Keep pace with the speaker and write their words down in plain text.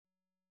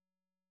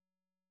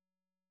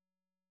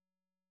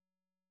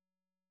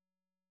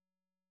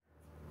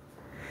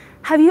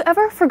Have you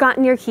ever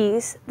forgotten your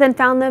keys, then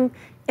found them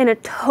in a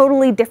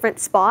totally different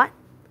spot?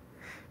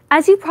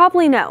 As you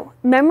probably know,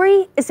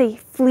 memory is a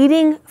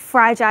fleeting,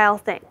 fragile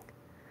thing.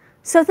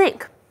 So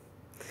think,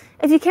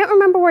 if you can't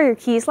remember where your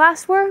keys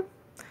last were,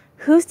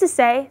 who's to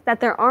say that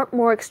there aren't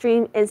more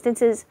extreme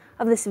instances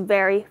of this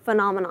very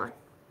phenomenon?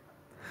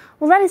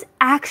 Well, that is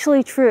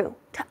actually true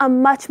to a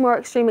much more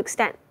extreme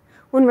extent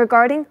when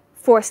regarding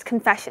forced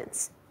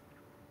confessions.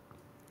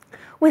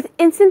 With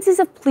instances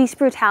of police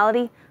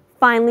brutality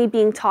finally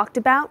being talked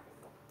about,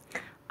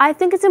 I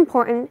think it's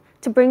important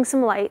to bring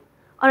some light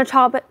on a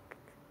topic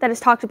that is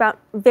talked about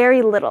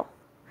very little: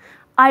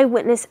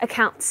 eyewitness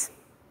accounts.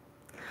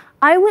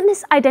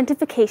 Eyewitness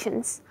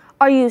identifications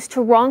are used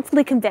to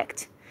wrongfully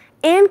convict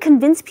and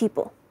convince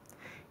people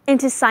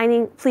into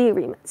signing plea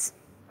agreements.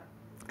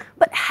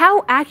 But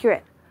how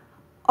accurate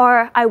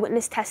are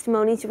eyewitness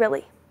testimonies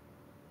really?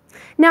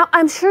 Now,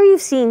 I'm sure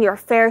you've seen your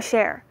fair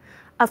share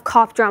of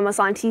cop dramas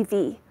on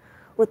TV,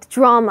 with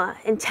drama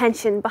and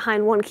tension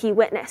behind one key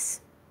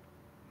witness.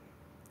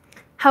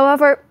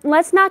 However,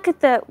 let's not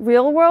get the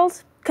real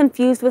world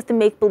confused with the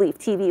make-believe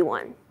TV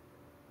one.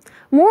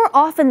 More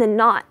often than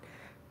not,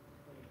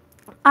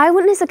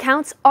 eyewitness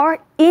accounts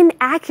are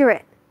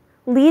inaccurate,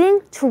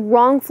 leading to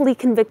wrongfully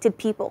convicted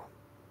people.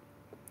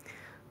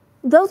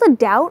 Though the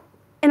doubt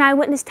in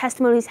eyewitness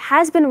testimonies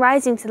has been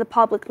rising to the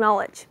public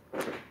knowledge,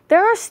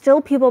 there are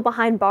still people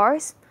behind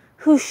bars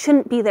who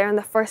shouldn't be there in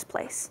the first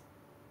place.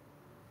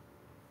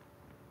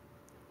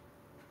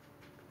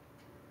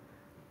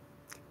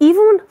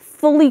 Even when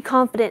fully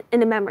confident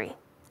in a memory,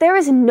 there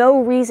is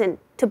no reason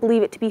to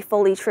believe it to be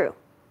fully true.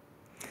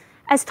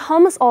 As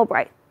Thomas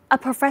Albright, a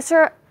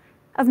professor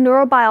of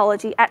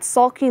neurobiology at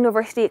Salk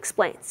University,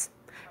 explains,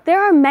 there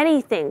are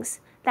many things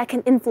that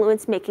can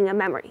influence making a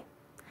memory.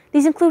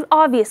 These include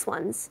obvious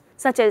ones,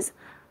 such as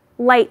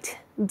light,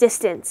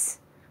 distance,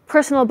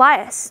 personal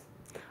bias,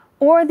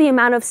 or the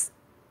amount of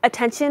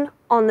attention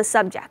on the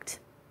subject.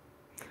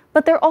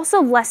 But there are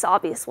also less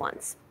obvious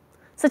ones,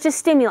 such as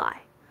stimuli,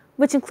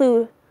 which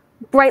include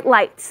bright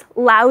lights,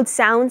 loud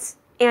sounds,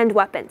 and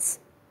weapons.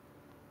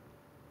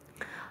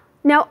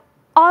 Now,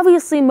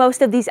 obviously,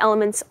 most of these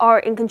elements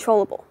are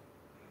uncontrollable.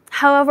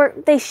 However,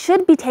 they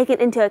should be taken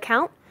into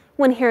account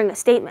when hearing a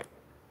statement.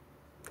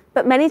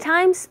 But many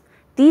times,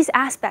 these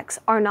aspects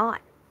are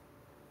not.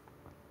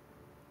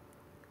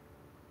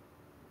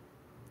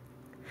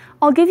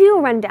 I'll give you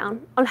a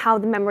rundown on how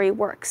the memory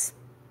works.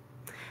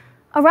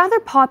 A rather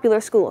popular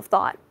school of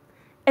thought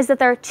is that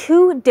there are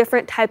two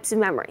different types of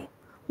memory: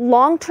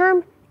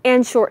 long-term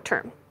and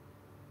short-term.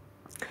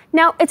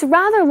 Now, it's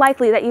rather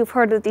likely that you've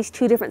heard of these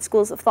two different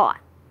schools of thought.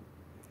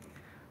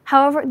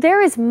 However,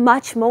 there is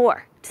much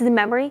more to the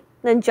memory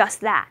than just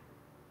that.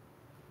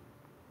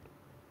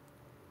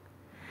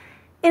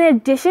 In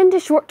addition to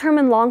short-term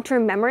and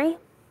long-term memory,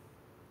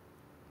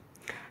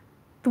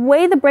 the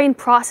way the brain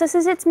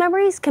processes its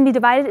memories can be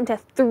divided into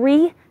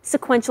 3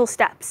 sequential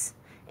steps: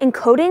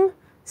 encoding,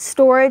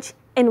 storage,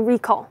 and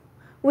recall,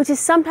 which is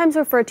sometimes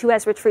referred to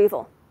as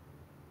retrieval.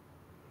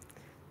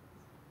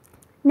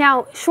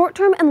 Now,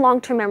 short-term and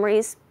long-term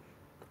memories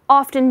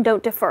often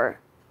don't differ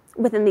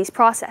within these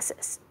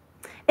processes.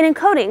 In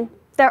encoding,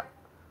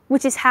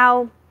 which is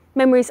how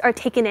memories are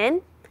taken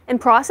in and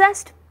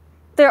processed,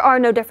 there are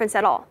no difference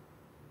at all.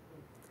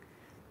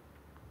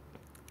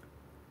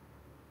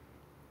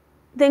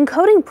 The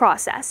encoding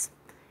process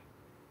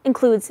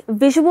includes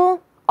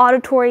visual,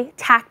 auditory,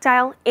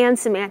 tactile, and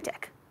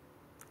semantic.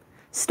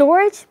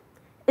 Storage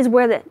is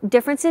where the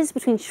differences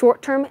between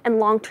short-term and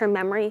long-term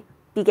memory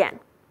begin.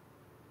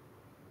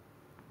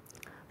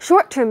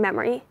 Short-term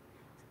memory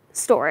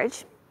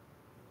storage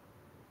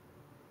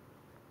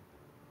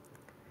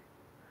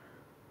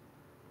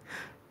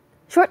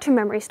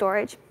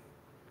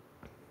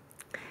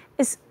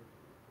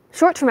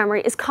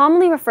is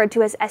commonly referred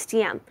to as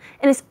STM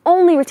and is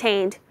only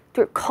retained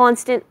through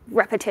constant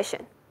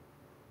repetition.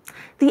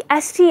 The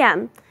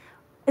STM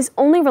is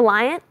only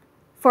reliant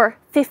for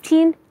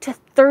 15 to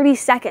 30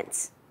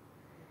 seconds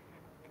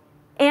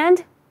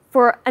and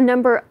for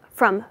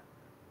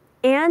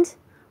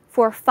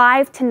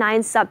 5 to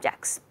 9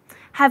 subjects,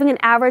 having an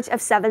average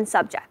of 7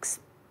 subjects.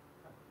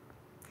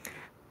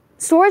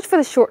 Storage for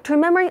the short-term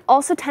memory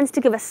also tends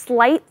to give a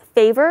slight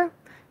favor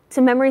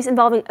to memories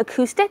involving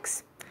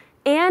acoustics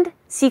and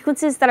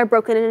sequences that are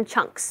broken into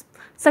chunks,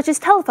 such as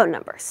telephone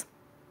numbers.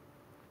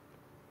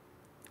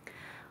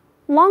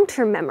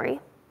 Long-term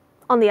memory,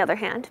 on the other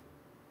hand,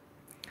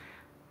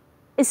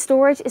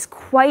 storage is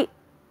quite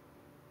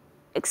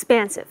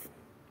expansive.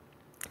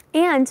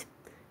 And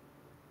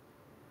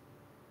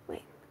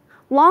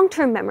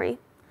long-term memory,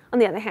 on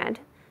the other hand,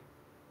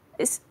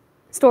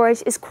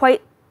 storage is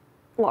quite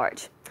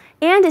large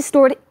and is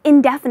stored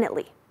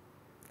indefinitely.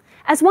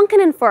 As one can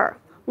infer,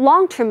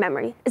 long-term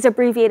memory is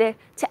abbreviated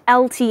to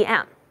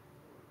LTM,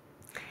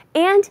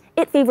 and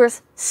it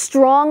favors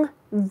strong,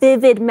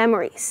 vivid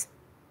memories.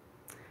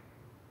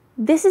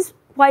 This is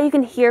why you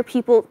can hear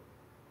people,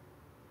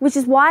 which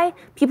is why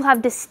people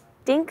have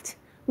distinct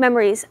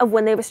memories of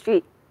when they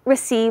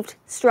received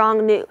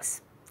strong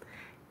news.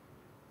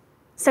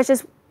 such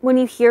as when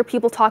you hear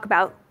people talk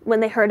about when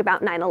they heard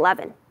about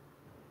 9/11.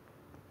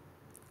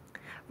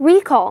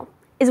 Recall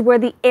is where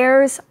the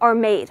errors are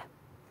made,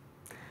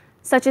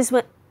 such as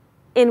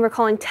in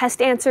recalling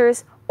test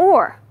answers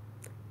or,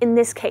 in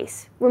this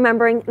case,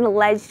 remembering an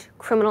alleged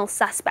criminal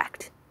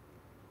suspect.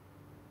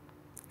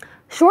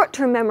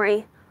 Short-term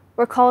memory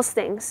recalls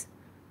things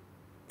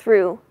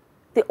through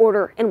the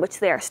order in which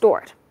they are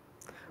stored,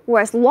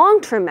 whereas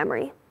long-term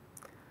memory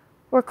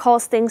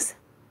recalls things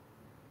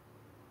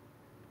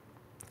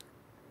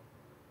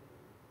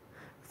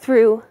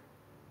through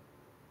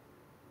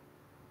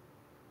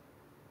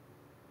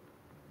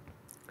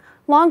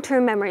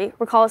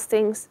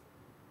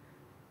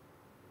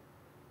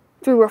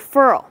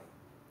referral.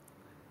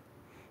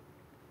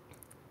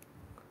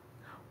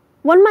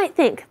 One might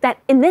think that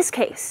in this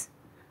case,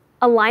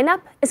 a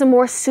lineup is a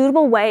more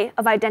suitable way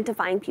of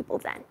identifying people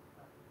then.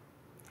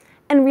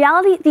 In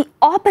reality, the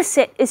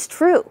opposite is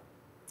true,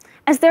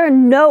 as there are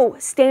no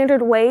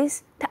standard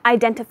ways to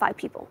identify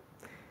people.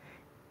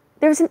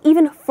 There's an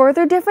even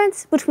further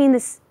difference between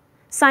this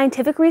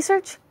scientific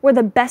research, where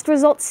the best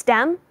results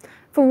stem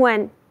from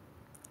when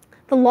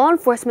the law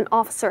enforcement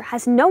officer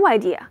has no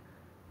idea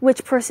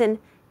which person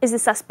is the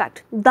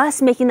suspect,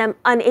 thus making them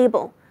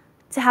unable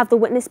to have the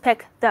witness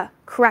pick the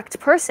correct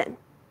person,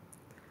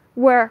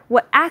 where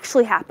what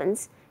actually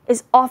happens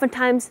is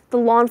oftentimes the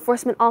law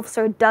enforcement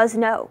officer does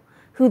know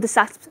who the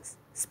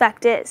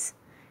suspect is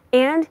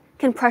and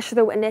can pressure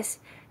the witness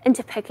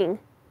into picking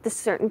the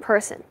certain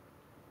person.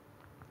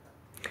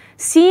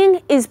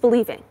 Seeing is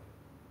believing.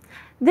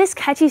 This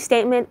catchy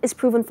statement is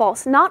proven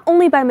false not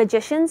only by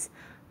magicians,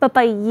 but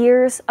by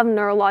years of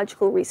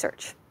neurological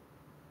research.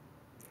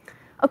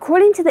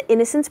 According to the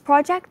Innocence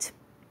Project,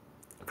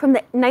 from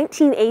the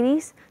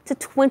 1980s to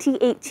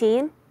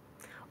 2018,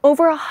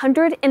 over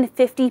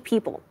 150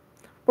 people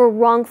were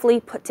wrongfully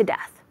put to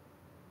death.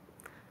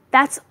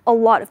 That's a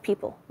lot of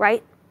people,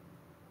 right?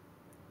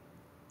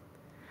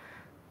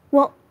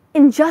 Well,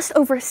 in just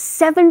over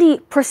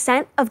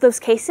 70% of those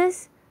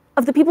cases,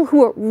 of the people who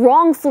were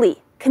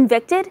wrongfully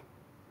convicted,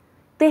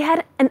 they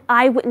had an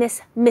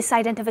eyewitness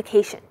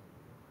misidentification,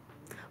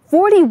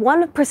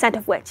 41%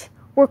 of which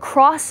were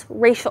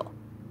cross-racial.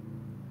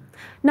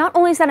 Not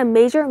only is that a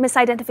major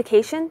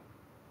misidentification,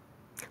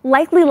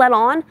 likely led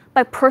on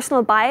by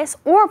personal bias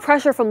or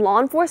pressure from law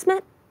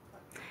enforcement,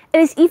 it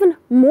is even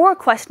more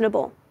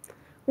questionable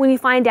when you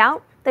find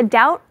out that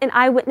doubt in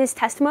eyewitness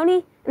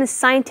testimony in the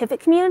scientific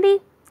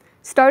community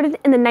started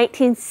in the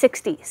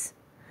 1960s,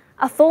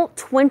 a full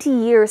 20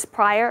 years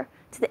prior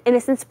to the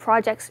Innocence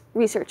Project's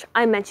research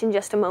I mentioned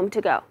just a moment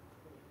ago.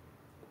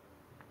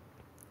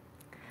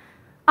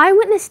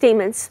 Eyewitness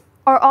statements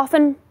are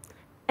often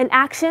an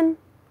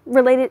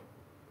action-related.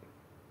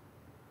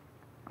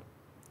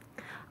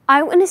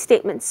 Eyewitness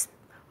statements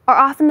are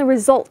often the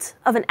result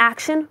of an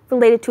action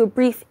related to a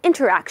brief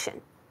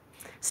interaction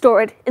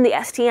stored in the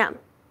STM.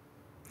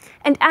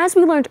 And as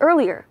we learned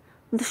earlier,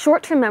 the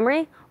short-term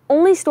memory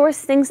only stores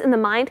things in the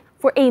mind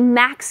for a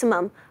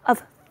maximum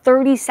of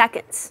 30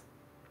 seconds,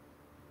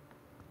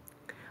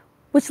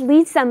 which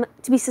leads them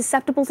to be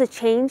susceptible to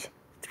change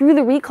through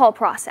the recall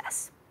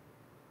process.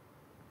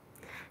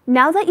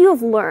 Now that you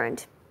have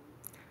learned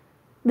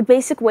the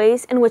basic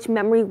ways in which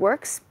memory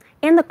works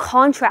and the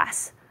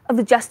contrasts of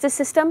the justice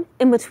system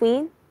in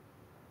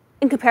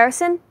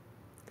comparison,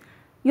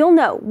 you'll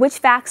know which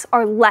facts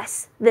are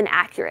less than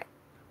accurate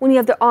when you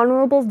have the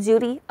honorable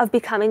duty of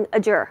becoming a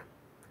juror.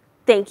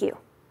 Thank you.